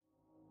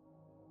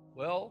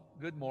Well,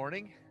 good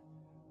morning.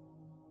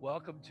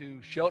 Welcome to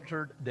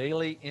Sheltered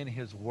Daily in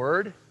His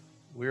Word.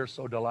 We're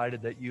so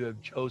delighted that you have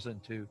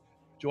chosen to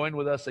join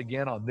with us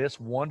again on this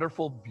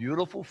wonderful,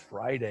 beautiful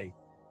Friday.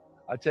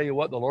 I tell you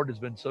what, the Lord has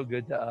been so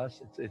good to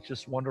us. It's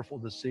just wonderful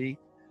to see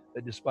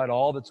that despite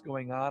all that's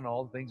going on,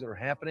 all the things that are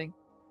happening,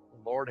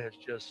 the Lord has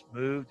just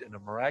moved in a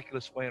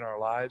miraculous way in our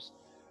lives.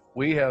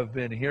 We have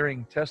been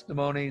hearing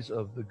testimonies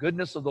of the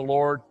goodness of the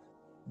Lord,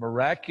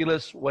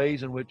 miraculous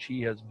ways in which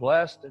He has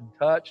blessed and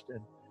touched.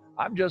 And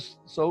I'm just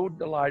so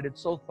delighted,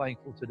 so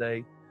thankful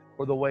today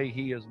for the way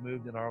He has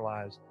moved in our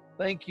lives.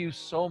 Thank you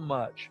so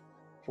much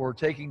for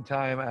taking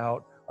time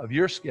out of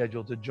your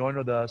schedule to join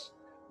with us,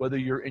 whether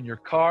you're in your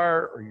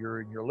car or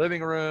you're in your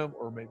living room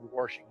or maybe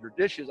washing your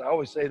dishes. I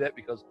always say that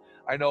because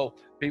I know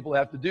people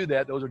have to do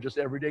that. Those are just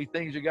everyday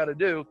things you got to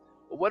do.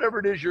 But whatever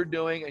it is you're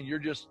doing and you're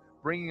just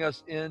bringing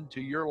us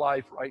into your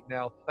life right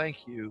now,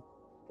 thank you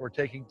for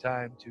taking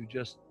time to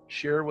just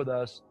share with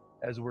us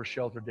as we're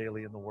sheltered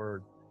daily in the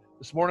Word.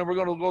 This morning, we're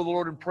going to go to the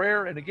Lord in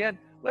prayer. And again,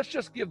 let's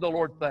just give the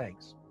Lord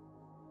thanks.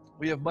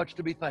 We have much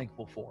to be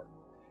thankful for.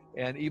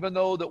 And even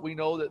though that we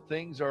know that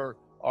things are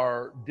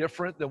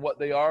different than what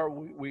they are,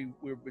 we've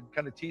been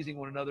kind of teasing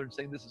one another and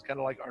saying this is kind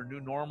of like our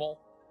new normal.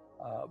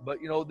 But,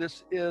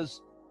 this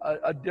is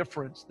a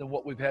difference than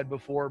what we've had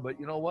before. But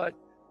you know what?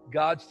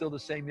 God's still the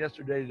same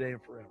yesterday, today,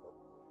 and forever.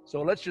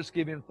 So let's just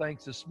give Him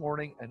thanks this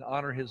morning and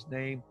honor His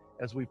name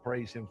as we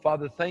praise Him.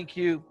 Father, thank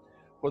you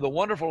for the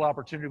wonderful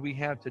opportunity we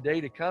have today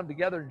to come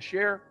together and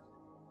share.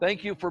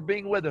 Thank you for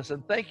being with us.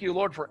 And thank you,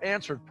 Lord, for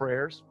answered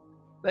prayers.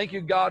 Thank you,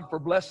 God, for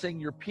blessing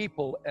your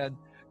people and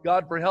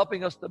God, for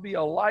helping us to be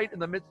a light in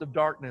the midst of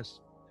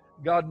darkness.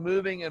 God,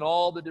 moving in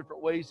all the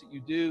different ways that you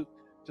do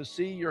to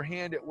see your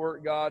hand at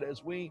work, God,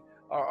 as we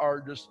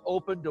are just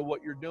open to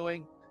what you're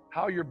doing,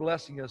 how you're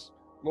blessing us.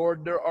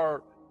 Lord, there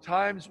are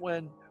times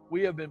when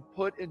we have been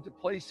put into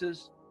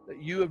places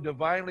that you have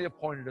divinely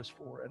appointed us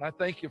for. And I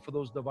thank you for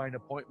those divine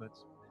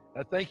appointments.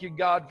 And I thank you,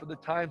 God, for the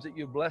times that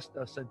you've blessed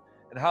us and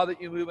how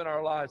that you move in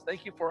our lives.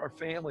 Thank you for our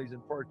families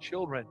and for our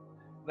children.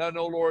 And I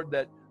know, Lord,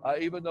 that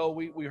even though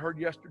we heard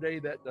yesterday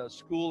that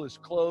school is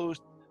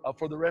closed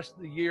for the rest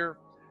of the year,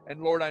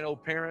 and Lord, I know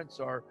parents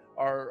are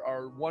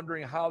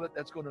wondering how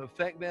that's going to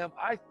affect them.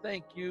 I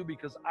thank you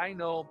because I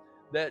know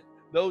that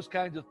those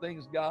kinds of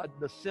things, God,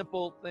 the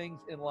simple things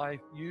in life,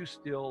 you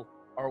still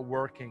are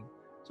working.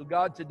 So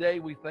God,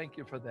 today we thank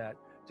you for that.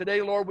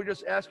 Today, Lord, we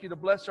just ask you to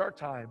bless our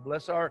time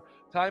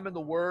in the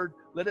Word.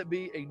 Let it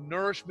be a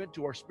nourishment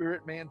to our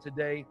spirit man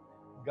today.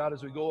 God,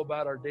 as we go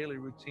about our daily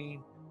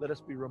routine, let us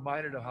be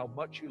reminded of how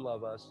much you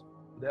love us.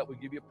 For that we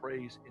give you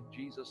praise in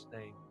Jesus'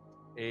 name.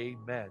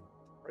 Amen.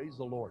 Praise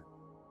the Lord.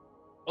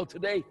 Well,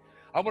 today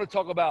I want to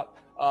talk about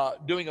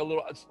doing a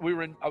little.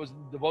 I was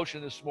in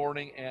devotion this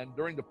morning, and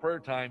during the prayer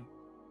time,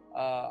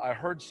 I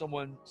heard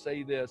someone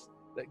say this,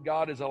 that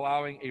God is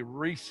allowing a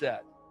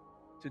reset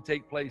to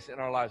take place in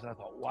our lives. And I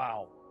thought,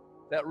 wow,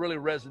 that really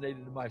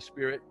resonated in my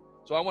spirit.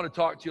 So I want to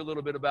talk to you a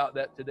little bit about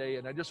that today.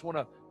 And I just want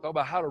to talk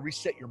about how to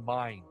reset your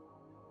mind.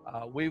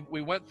 We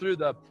went through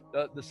the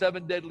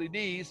 7 deadly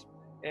D's.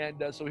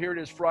 And so here it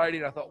is Friday.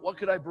 And I thought, what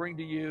could I bring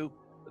to you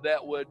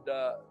that would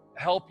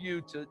help you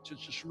to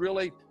just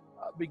really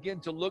begin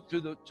to look to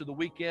the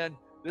weekend.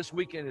 This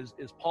weekend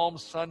is Palm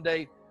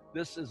Sunday.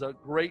 This is a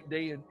great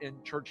day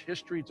in church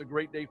history. It's a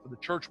great day for the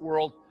church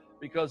world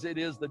because it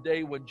is the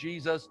day when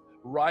Jesus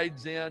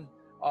rides in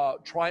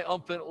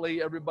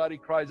triumphantly. Everybody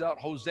cries out,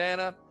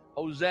 Hosanna,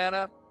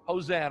 Hosanna,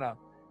 Hosanna.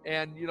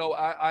 And,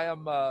 I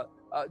am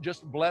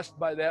just blessed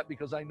by that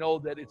because I know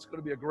that it's going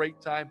to be a great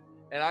time.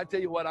 And I tell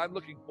you what, I'm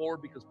looking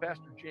forward because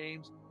Pastor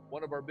James,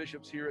 one of our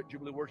bishops here at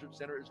Jubilee Worship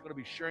Center, is going to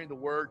be sharing the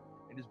word,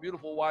 and his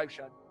beautiful wife,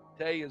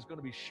 Shantae, is going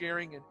to be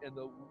sharing in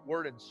the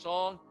word and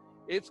song.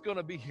 It's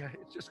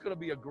just going to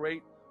be a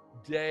great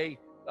day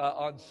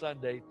on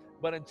Sunday.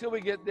 But until we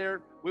get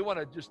there, we want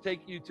to just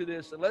take you to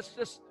this, and let's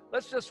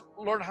just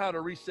learn how to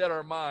reset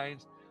our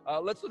minds.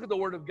 Let's look at the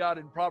Word of God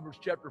in Proverbs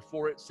chapter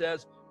 4. It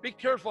says, "Be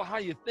careful how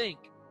you think.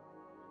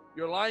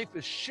 Your life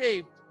is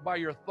shaped by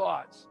your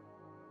thoughts."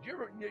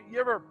 You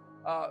ever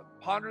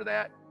ponder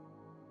that?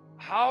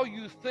 How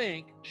you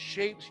think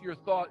shapes your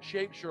thought,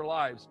 shapes your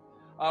lives.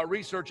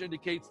 Research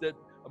indicates that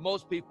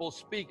most people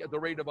speak at the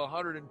rate of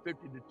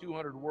 150 to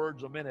 200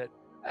 words a minute.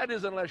 That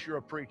is unless you're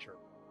a preacher.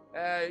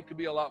 It could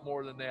be a lot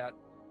more than that.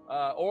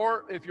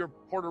 Or if you're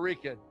Puerto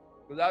Rican,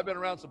 because I've been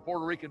around some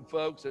Puerto Rican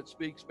folks that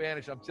speak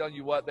Spanish. I'm telling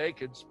you what, they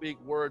can speak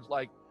words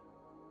like,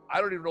 I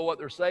don't even know what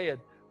they're saying.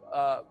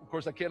 Of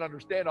course, I can't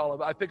understand all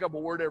of it. I pick up a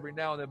word every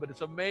now and then, but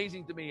it's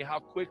amazing to me how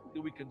quickly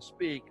we can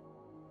speak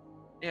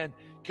and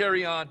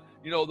carry on,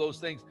 those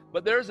things.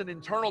 But there's an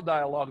internal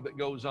dialogue that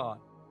goes on.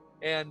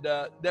 And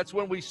that's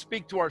when we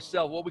speak to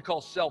ourselves, what we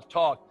call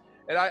self-talk.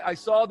 And I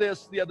saw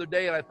this the other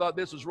day, and I thought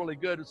this was really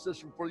good. It's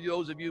just for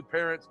those of you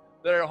parents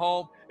that are at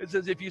home. It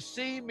says, if you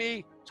see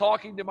me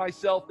talking to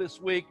myself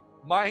this week,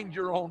 mind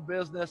your own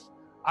business.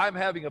 I'm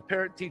having a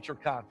parent-teacher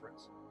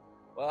conference.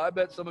 Well, I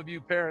bet some of you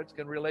parents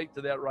can relate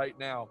to that right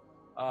now.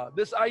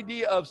 This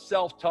idea of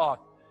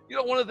self-talk, You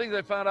know, one of the things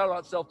I found out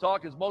about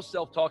self-talk is most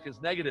self-talk is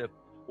negative.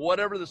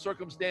 Whatever the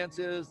circumstance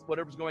is,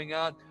 whatever's going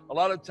on, a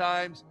lot of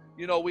times,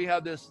 you know, we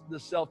have this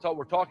self-talk.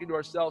 We're talking to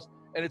ourselves,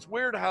 and it's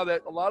weird how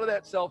that a lot of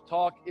that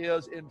self-talk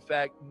is, in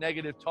fact,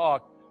 negative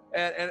talk.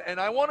 And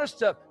I want us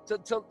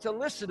to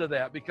listen to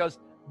that, because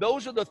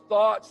those are the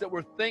thoughts that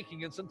we're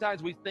thinking, and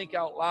sometimes we think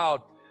out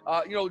loud.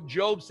 You know,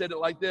 Job said it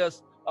like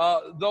this: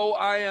 though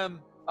I am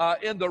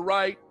in the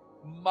right,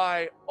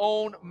 my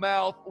own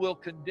mouth will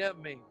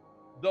condemn me.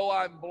 Though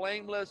I'm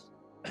blameless,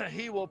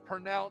 he will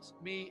pronounce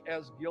me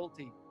as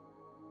guilty.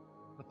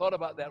 I thought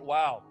about that.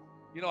 Wow.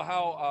 You know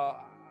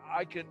how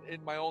I can,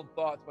 in my own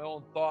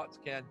thoughts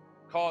can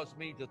cause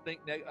me to think,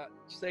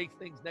 say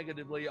things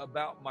negatively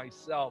about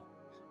myself.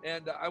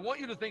 And I want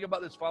you to think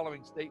about this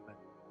following statement.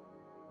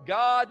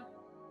 God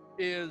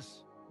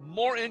is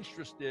more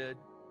interested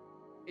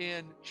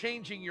in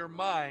changing your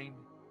mind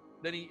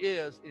than he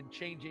is in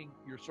changing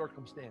your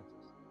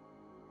circumstances.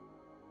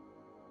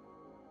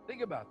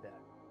 Think about that.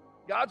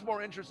 God's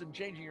more interested in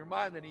changing your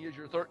mind than he is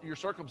your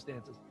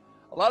circumstances.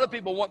 A lot of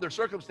people want their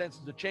circumstances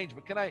to change,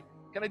 but can I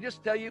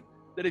just tell you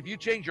that if you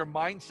change your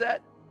mindset,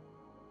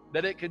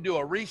 that it can do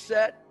a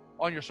reset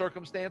on your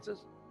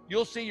circumstances?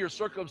 You'll see your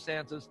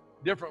circumstances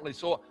differently.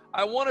 So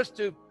I want us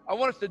to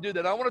do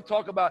that. I want to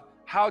talk about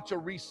how to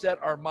reset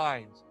our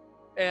minds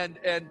and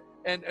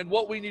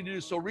what we need to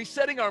do. So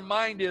resetting our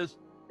mind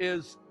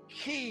is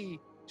key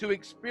to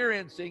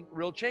experiencing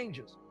real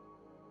changes.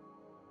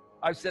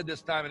 I've said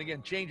this time and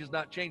again, change is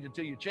not change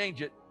until you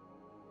change it.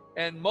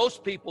 And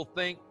most people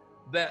think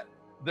that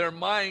their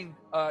mind,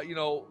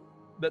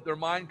 that their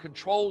mind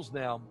controls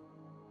them.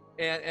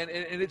 And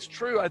it's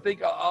true. I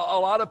think a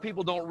lot of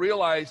people don't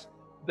realize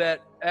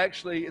that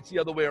actually it's the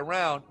other way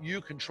around.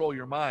 You control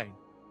your mind.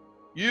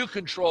 You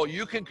can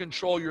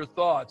control your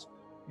thoughts.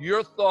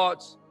 Your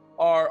thoughts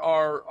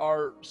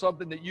are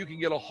something that you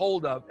can get a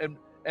hold of.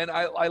 And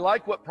I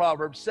like what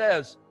Proverbs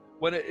says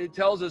when it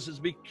tells us is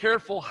be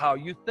careful how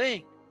you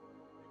think.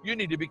 You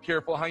need to be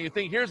careful how you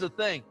think. Here's the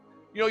thing.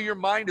 You know, your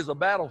mind is a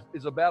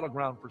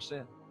battleground for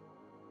sin.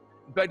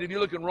 In fact, if you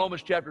look in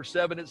Romans chapter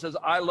 7, it says,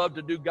 I love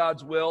to do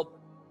God's will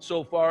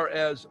so far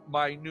as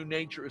my new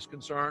nature is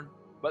concerned.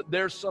 But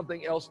there's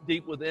something else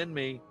deep within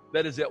me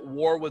that is at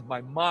war with my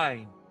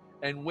mind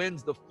and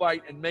wins the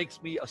fight and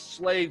makes me a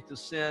slave to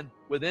sin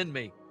within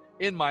me.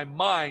 In my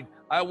mind,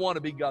 I want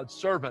to be God's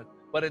servant,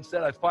 but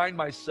instead I find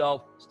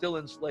myself still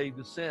enslaved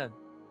to sin.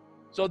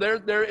 So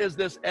there is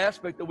this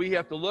aspect that we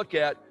have to look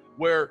at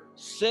where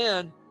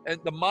sin and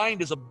the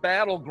mind is a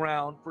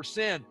battleground for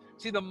sin.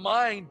 See, the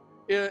mind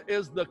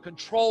is the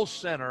control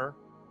center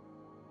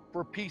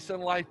for peace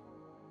and life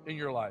in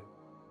your life.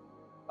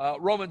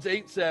 Romans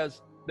 8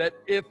 says that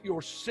if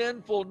your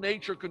sinful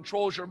nature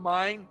controls your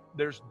mind,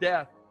 there's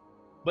death.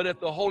 But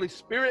if the Holy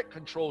Spirit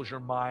controls your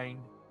mind,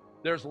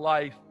 there's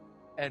life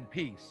and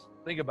peace.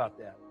 Think about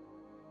that.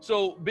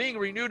 So being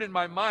renewed in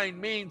my mind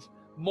means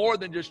more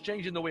than just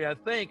changing the way I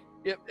think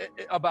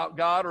about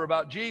God or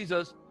about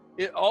Jesus.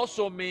 It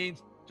also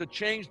means to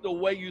change the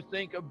way you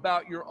think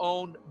about your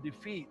own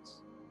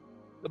defeats.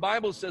 The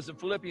Bible says in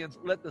Philippians,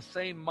 let the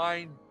same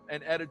mind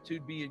and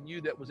attitude be in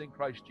you that was in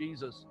Christ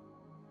Jesus.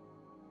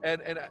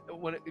 And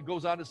when it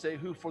goes on to say,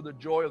 who for the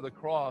joy of the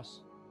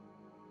cross,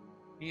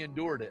 he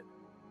endured it.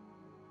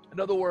 In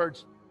other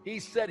words, he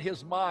set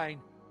his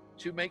mind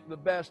to make the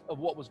best of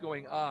what was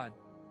going on.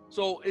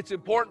 So it's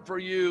important for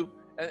you,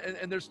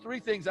 and there's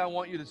three things I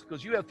want you to,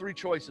 because you have three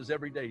choices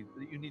every day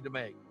that you need to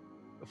make.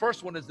 The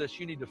first one is this: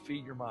 you need to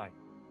feed your mind.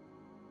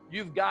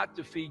 You've got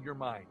to feed your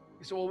mind.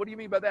 You say, well, what do you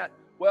mean by that?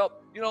 Well,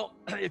 you know,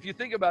 if you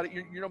think about it,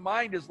 your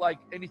mind is like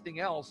anything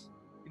else.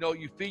 You know,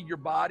 you feed your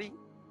body,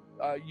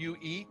 you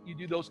eat, you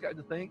do those kinds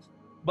of things.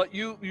 But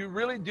you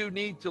really do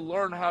need to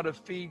learn how to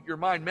feed your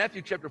mind.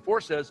 Matthew chapter 4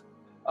 says,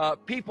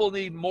 people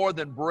need more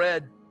than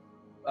bread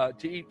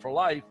to eat for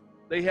life.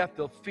 They have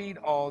to feed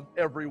on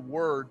every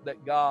word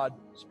that God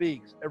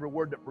speaks, every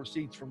word that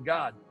proceeds from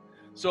God.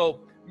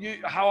 So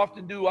how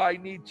often do I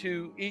need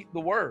to eat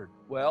the word?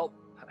 Well,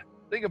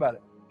 think about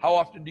it. How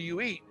often do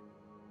you eat?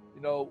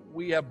 You know,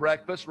 we have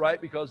breakfast,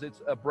 right? Because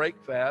it's a break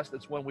fast.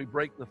 It's when we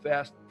break the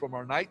fast from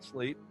our night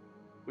sleep.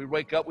 We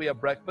wake up, we have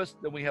breakfast,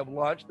 then we have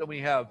lunch, then we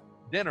have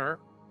dinner.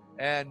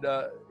 And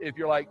if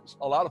you're like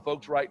a lot of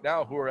folks right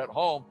now who are at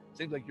home, it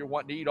seems like you're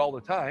wanting to eat all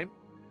the time.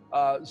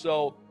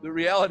 So the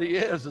reality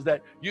is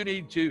that you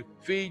need to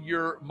feed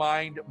your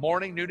mind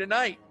morning, noon, and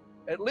night.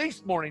 At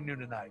least morning,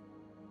 noon, and night.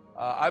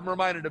 I'm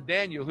reminded of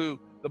Daniel, who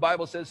the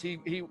Bible says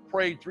he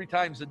prayed 3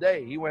 times a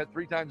day. He went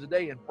 3 times a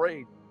day and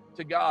prayed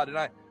to God. And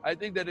I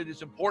think that it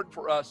is important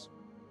for us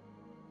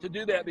to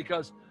do that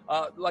because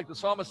like the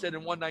psalmist said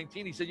in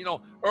 119, he said, you know,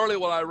 early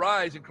will I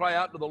rise and cry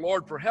out to the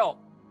Lord for help.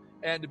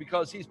 And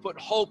because he's put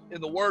hope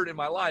in the word in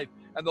my life.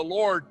 And the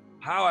Lord,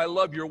 how I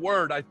love your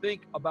word. I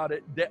think about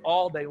it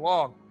all day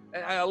long.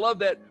 And I love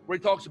that where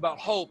he talks about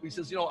hope. He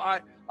says, you know,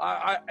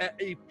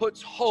 he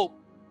puts hope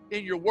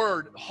in your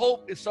word.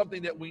 Hope is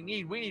something that we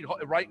need. We need hope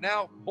right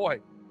now.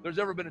 Boy, there's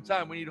ever been a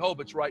time we need hope.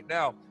 It's right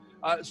now.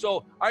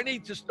 So I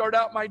need to start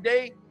out my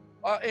day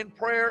in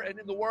prayer and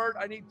in the word.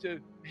 I need to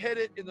hit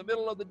it in the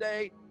middle of the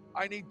day.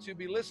 I need to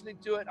be listening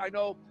to it. I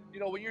know,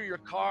 when you're in your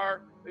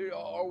car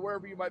or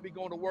wherever you might be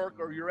going to work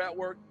or you're at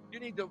work, you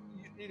need to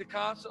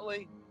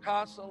constantly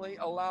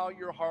allow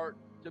your heart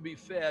to be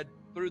fed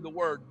through the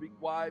word.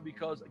 Why?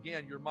 Because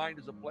again, your mind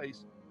is a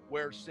place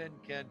where sin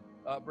can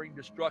bring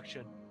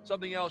destruction.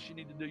 Something else you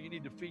need to do, you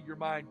need to feed your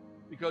mind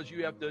because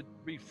you have to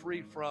be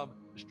free from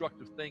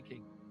destructive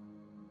thinking.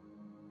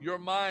 Your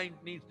mind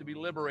needs to be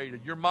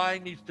liberated. Your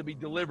mind needs to be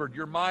delivered.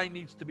 Your mind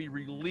needs to be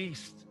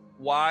released.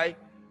 Why?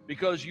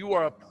 Because you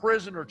are a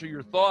prisoner to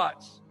your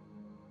thoughts.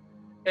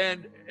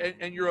 And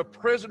you're a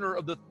prisoner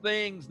of the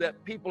things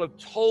that people have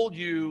told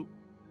you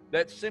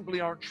that simply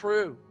aren't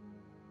true.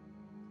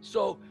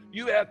 So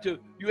you have to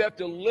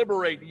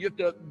liberate. You have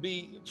to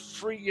be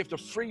free. You have to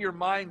free your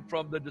mind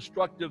from the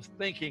destructive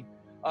thinking.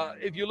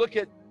 If you look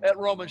at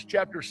Romans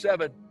chapter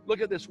 7,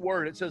 look at this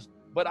word. It says,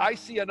 "But I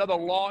see another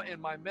law in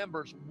my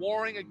members,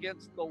 warring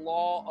against the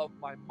law of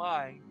my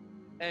mind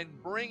and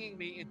bringing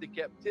me into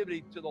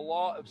captivity to the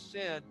law of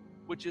sin,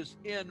 which is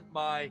in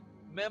my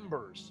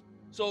members."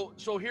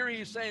 So here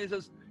he's saying, he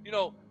says,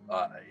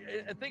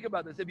 and think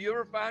about this. Have you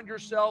ever found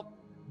yourself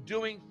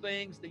doing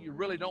things that you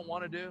really don't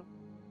want to do?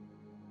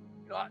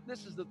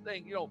 This is the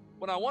thing.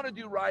 When I want to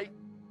do right,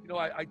 I'm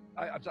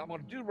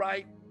going to do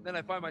right, then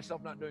I find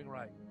myself not doing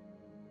right.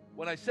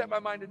 When I set my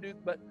mind to do,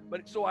 but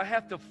so I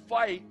have to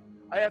fight.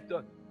 I have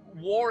to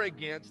war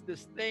against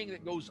this thing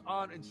that goes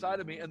on inside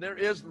of me, and there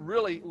is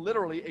really,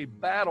 literally a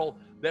battle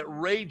that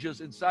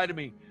rages inside of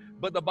me.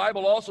 But the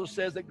Bible also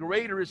says that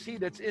greater is he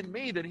that's in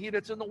me than he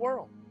that's in the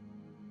world.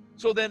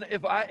 So then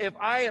if I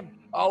am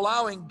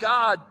allowing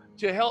God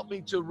to help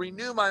me to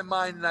renew my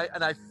mind,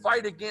 and I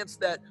fight against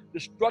that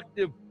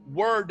destructive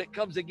word that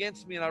comes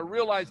against me, and I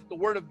realize that the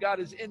word of God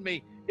is in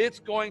me, it's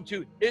going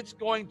to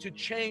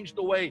change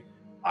the way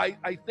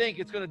I think.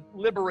 It's going to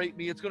liberate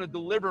me. It's going to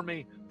deliver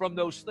me from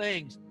those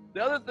things.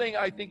 The other thing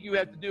I think you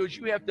have to do is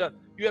you have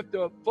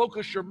to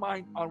focus your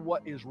mind on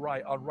what is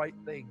right, on right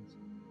things.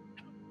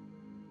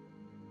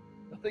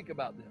 Now think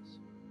about this,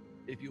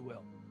 if you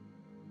will.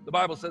 The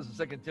Bible says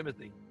in 2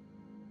 Timothy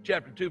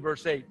chapter 2,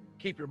 verse 8,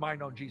 keep your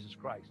mind on Jesus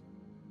Christ.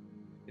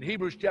 In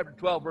Hebrews chapter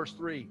 12, verse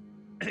 3,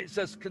 it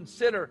says,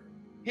 consider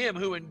him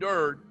who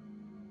endured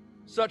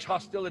such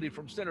hostility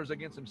from sinners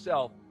against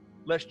himself,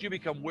 lest you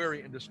become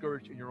weary and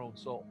discouraged in your own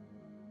soul.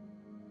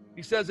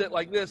 He says it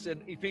like this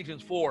in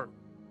Ephesians 4,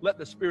 let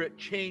the Spirit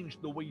change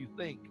the way you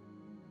think.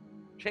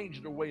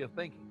 Change the way of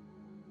thinking.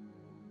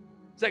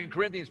 2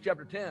 Corinthians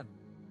chapter 10,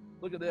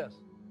 look at this.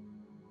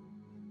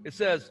 It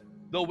says,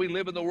 though we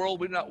live in the world,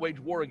 we do not wage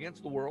war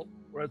against the world,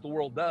 whereas the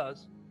world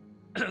does.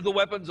 The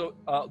weapons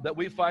that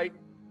we fight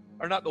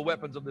are not the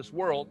weapons of this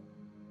world.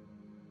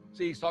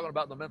 See, he's talking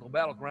about the mental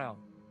battleground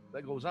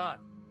that goes on.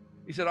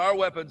 He said, our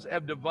weapons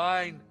have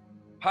divine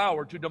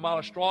power to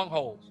demolish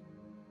strongholds.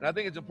 And I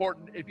think it's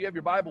important, if you have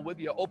your Bible with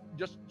you,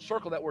 just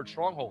circle that word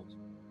strongholds.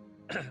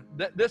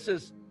 This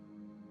is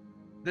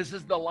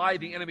the lie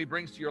the enemy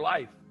brings to your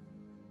life.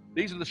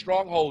 These are the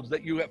strongholds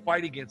that you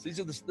fight against. This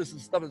is the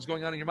stuff that's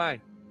going on in your mind.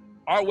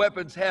 Our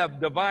weapons have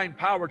divine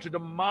power to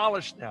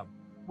demolish them.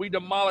 We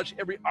demolish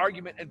every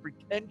argument and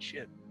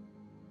pretension.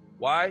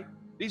 Why?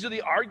 These are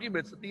the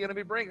arguments that the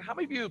enemy brings. How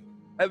many of you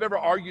have ever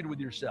argued with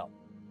yourself?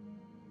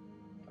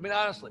 I mean,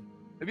 honestly,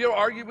 have you ever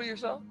argued with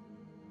yourself?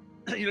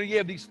 You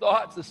have these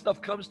thoughts, this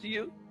stuff comes to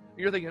you, and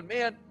you're thinking,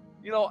 man,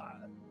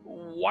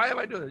 why am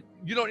I doing it?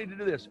 You don't need to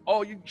do this.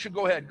 Oh, you should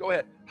go ahead.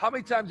 How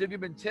many times have you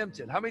been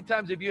tempted? How many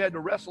times have you had to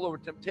wrestle over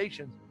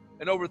temptations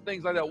and over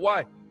things like that?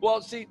 Why?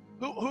 Well, see,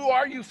 who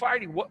are you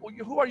fighting?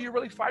 Who are you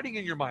really fighting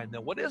in your mind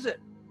then? What is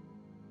it?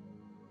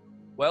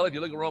 Well, if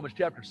you look at Romans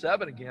chapter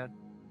 7 again,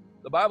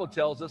 the Bible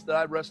tells us that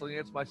I wrestle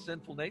against my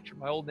sinful nature,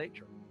 my old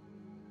nature.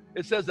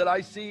 It says that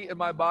I see in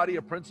my body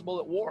a principle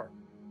at war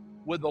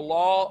with the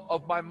law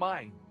of my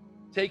mind,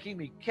 taking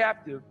me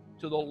captive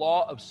to the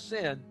law of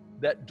sin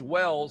that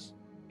dwells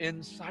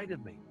inside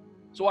of me.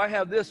 So I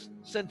have this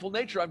sinful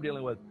nature I'm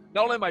dealing with.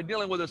 Not only am I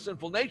dealing with a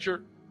sinful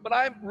nature, but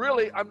I'm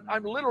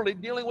literally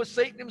dealing with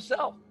Satan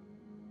himself.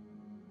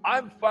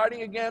 I'm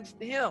fighting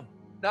against him.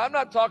 Now, I'm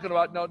not talking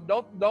about, no,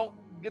 don't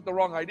get the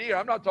wrong idea.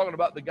 I'm not talking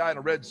about the guy in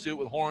a red suit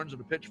with horns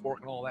and a pitchfork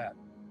and all that.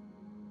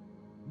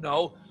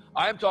 No,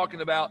 I'm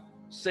talking about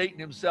Satan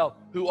himself,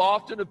 who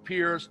often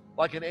appears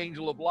like an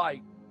angel of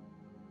light,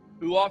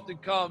 who often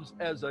comes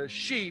as a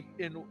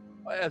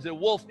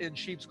wolf in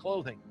sheep's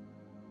clothing.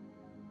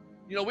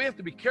 We have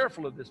to be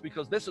careful of this,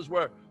 because this is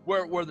where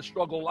the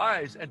struggle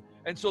lies.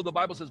 And so the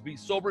Bible says, be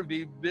sober,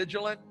 be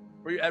vigilant,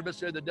 for your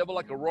adversary, the devil,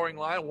 like a roaring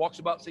lion, walks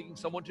about seeking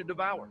someone to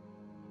devour.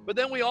 But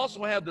then we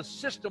also have the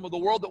system of the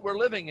world that we're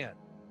living in.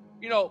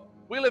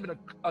 We live in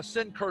a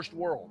sin-cursed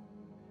world.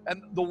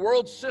 And the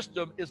world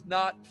system is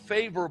not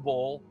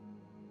favorable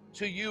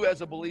to you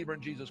as a believer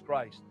in Jesus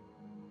Christ.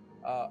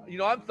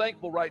 I'm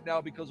thankful right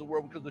now because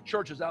the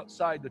church is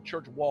outside the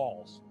church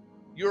walls.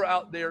 You're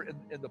out there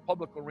in the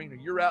public arena.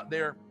 You're out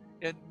there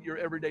in your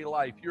everyday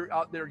life. You're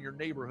out there in your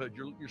neighborhood.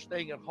 You're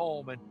staying at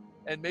home,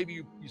 and maybe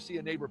you see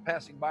a neighbor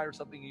passing by or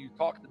something, and you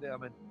talk to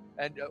them,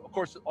 And of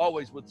course,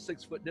 always with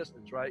 6 foot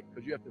distance, right?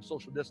 Because you have to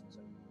social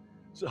distancing.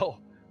 So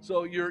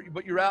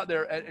you're out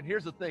there. And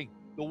here's the thing,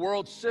 the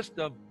world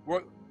system,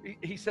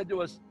 he said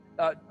to us,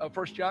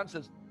 1 John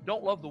says,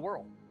 don't love the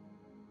world.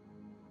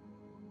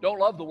 Don't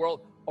love the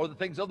world or the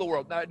things of the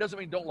world. Now, it doesn't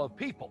mean don't love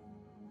people.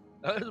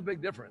 There's a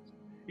big difference.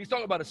 He's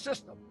talking about a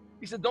system.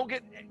 He said, don't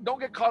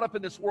get caught up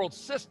in this world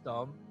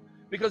system,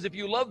 because if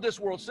you love this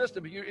world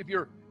system, if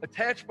you're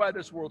attached by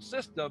this world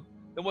system,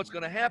 then what's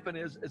going to happen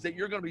is that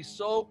you're going to be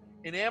so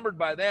enamored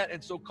by that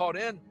and so caught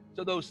in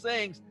to those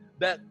things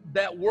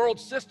that world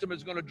system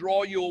is going to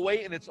draw you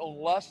away in its own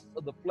lust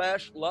of the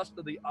flesh, lust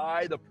of the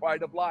eye, the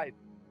pride of life.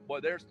 Boy,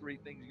 there's 3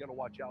 things you got to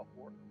watch out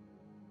for.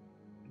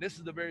 And this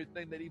is the very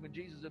thing that even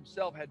Jesus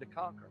himself had to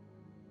conquer.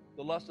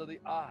 The lust of the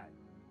eye,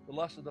 the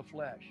lust of the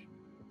flesh,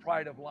 the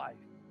pride of life.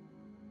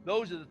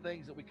 Those are the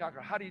things that we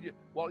conquer. How do you do?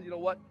 Well, you know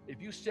what?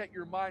 If you set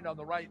your mind on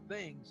the right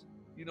things,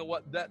 you know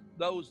what?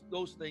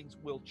 Those things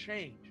will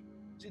change.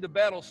 See, the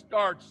battle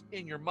starts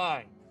in your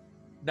mind,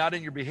 not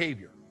in your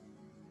behavior.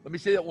 Let me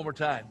say that one more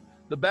time.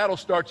 The battle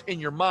starts in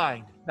your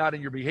mind, not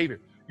in your behavior.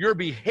 Your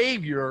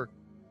behavior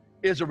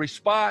is a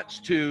response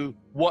to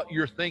what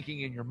you're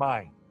thinking in your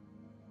mind.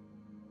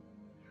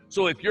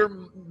 So if your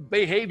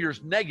behavior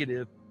is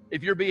negative,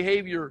 if your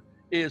behavior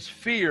is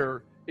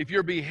fear, if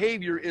your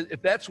behavior is,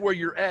 if that's where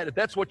you're at, if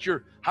that's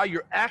how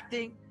you're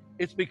acting,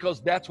 it's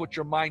because that's what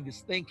your mind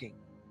is thinking.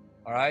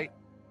 All right?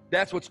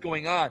 That's what's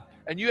going on.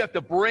 And you have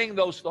to bring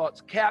those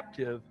thoughts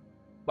captive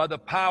by the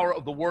power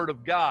of the Word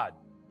of God,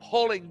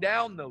 pulling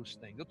down those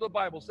things. That's what the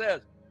Bible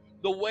says.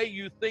 The way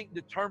you think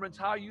determines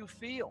how you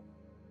feel.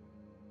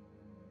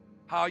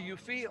 How you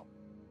feel.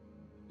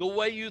 The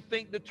way you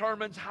think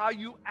determines how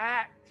you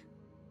act.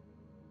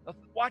 Now,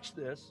 watch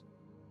this.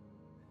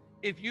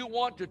 If you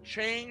want to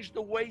change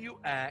the way you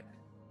act,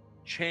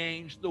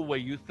 change the way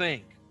you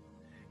think.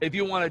 If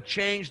you want to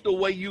change the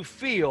way you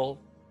feel,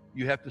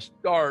 you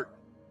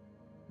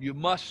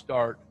must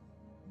start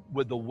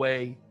with the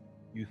way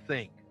you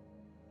think.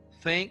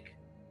 Think,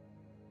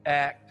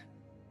 act,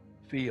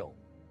 feel.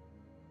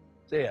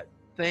 Say it.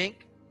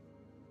 Think,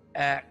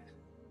 act,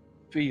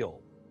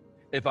 feel.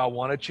 If I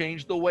want to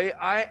change the way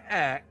I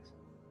act,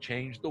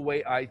 change the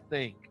way I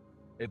think.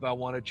 If I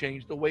want to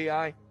change the way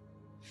I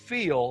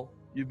feel,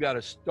 you've got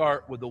to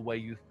start with the way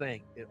you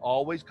think. It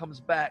always comes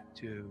back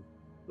to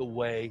the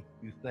way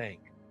you think.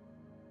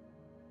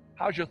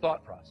 How's your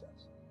thought process?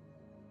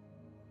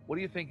 What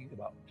are you thinking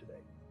about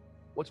today?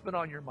 What's been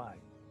on your mind?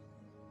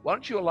 Why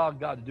don't you allow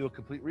God to do a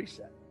complete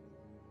reset?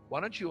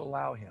 Why don't you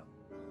allow him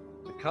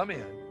to come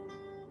in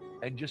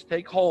and just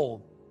take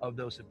hold of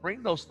those and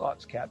bring those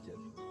thoughts captive?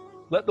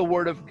 Let the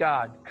Word of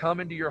God come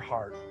into your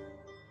heart,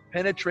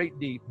 penetrate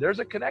deep. There's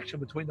a connection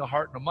between the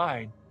heart and the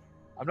mind.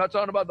 I'm not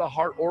talking about the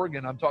heart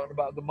organ. I'm talking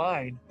about the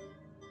mind.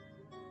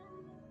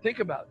 Think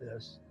about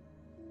this.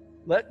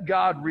 Let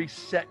God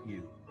reset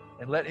you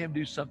and let him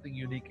do something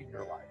unique in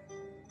your life.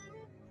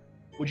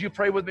 Would you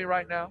pray with me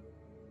right now?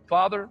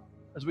 Father,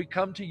 as we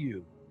come to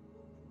you,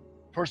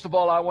 first of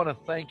all, I want to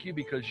thank you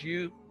because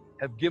you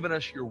have given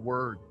us your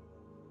word.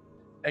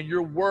 And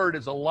your word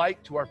is a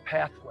light to our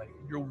pathway.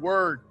 Your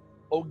word,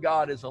 oh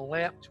God, is a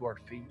lamp to our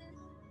feet.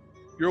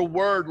 Your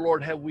word,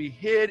 Lord, have we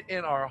hid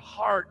in our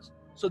hearts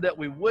so that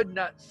we would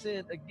not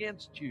sin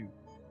against you.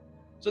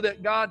 So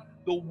that, God,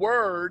 the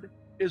word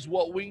is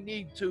what we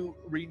need to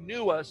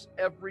renew us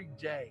every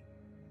day.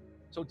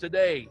 So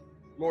today,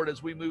 Lord,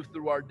 as we move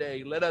through our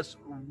day, let us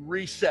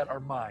reset our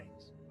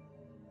minds.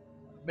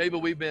 Maybe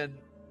we've been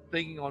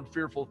thinking on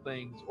fearful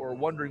things or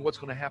wondering what's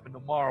going to happen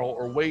tomorrow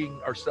or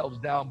weighing ourselves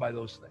down by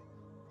those things.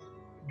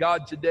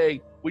 God,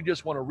 today, we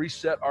just want to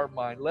reset our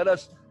mind. Let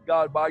us,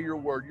 God, by your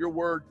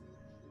word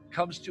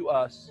comes to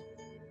us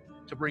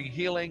to bring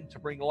healing, to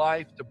bring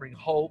life, to bring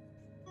hope.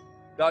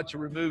 God, to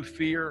remove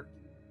fear.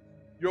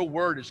 Your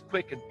word is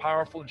quick and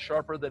powerful and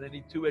sharper than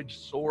any two-edged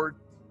sword.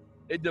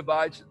 It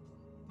divides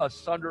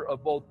asunder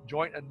of both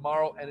joint and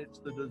marrow, and it's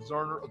the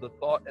discerner of the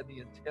thought and the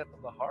intent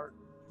of the heart.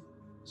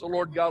 So,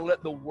 Lord God,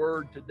 let the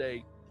word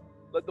today,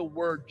 let the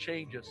word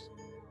change us,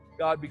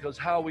 God, because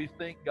how we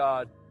think,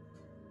 God,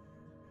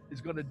 is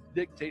going to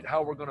dictate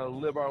how we're going to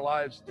live our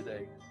lives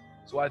today.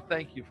 So I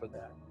thank you for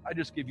that. I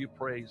just give you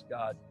praise,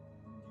 God,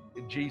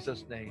 in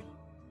Jesus' name.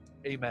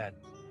 Amen.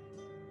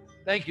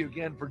 Thank you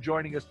again for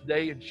joining us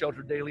today in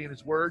Shelter Daily in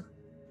his word.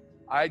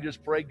 I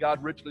just pray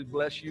God richly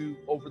bless you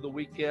over the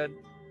weekend.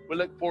 We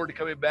look forward to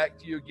coming back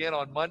to you again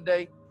on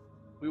Monday.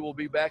 We will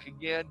be back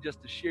again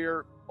just to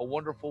share a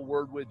wonderful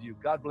word with you.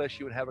 God bless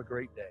you and have a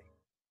great day.